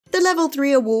The Level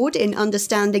 3 award in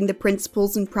Understanding the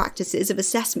Principles and Practices of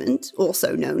Assessment,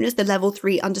 also known as the Level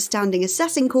 3 Understanding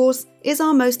Assessing course, is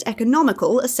our most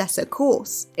economical Assessor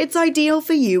course. It's ideal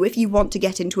for you if you want to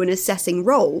get into an assessing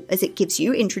role, as it gives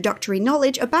you introductory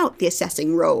knowledge about the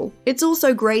assessing role. It's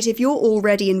also great if you're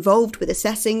already involved with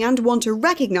assessing and want a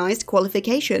recognised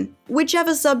qualification.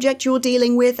 Whichever subject you're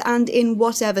dealing with and in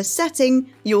whatever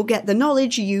setting, you'll get the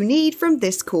knowledge you need from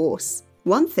this course.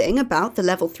 One thing about the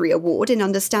Level 3 award in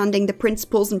Understanding the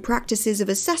Principles and Practices of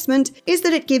Assessment is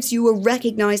that it gives you a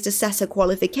recognised assessor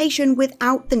qualification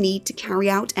without the need to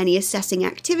carry out any assessing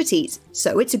activities,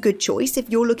 so it's a good choice if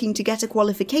you're looking to get a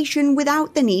qualification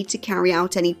without the need to carry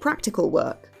out any practical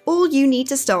work. All you need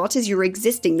to start is your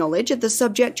existing knowledge of the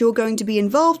subject you're going to be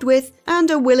involved with and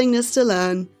a willingness to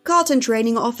learn. Carlton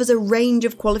Training offers a range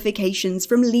of qualifications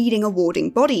from leading awarding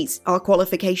bodies. Our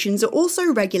qualifications are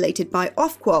also regulated by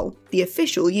Ofqual, the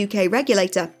official UK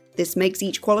regulator. This makes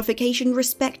each qualification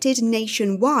respected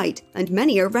nationwide, and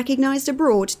many are recognised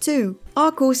abroad too.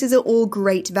 Our courses are all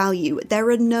great value, there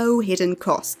are no hidden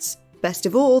costs. Best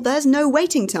of all, there's no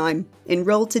waiting time.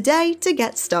 Enroll today to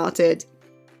get started.